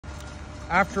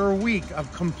After a week of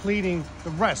completing the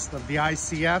rest of the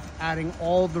ICF, adding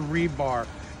all the rebar,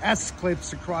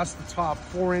 S-clips across the top,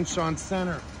 4-inch on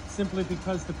center, simply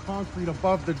because the concrete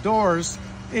above the doors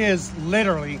is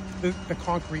literally the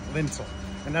concrete lintel.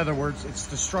 In other words, it's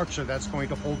the structure that's going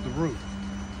to hold the roof.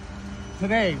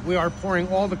 Today, we are pouring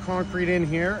all the concrete in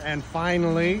here, and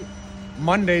finally,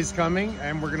 Monday's coming,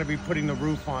 and we're gonna be putting the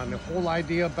roof on. The whole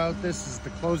idea about this is to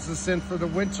close this in for the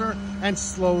winter and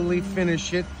slowly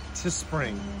finish it to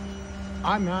spring.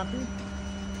 I'm happy.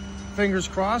 Fingers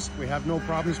crossed, we have no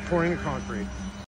problems pouring the concrete.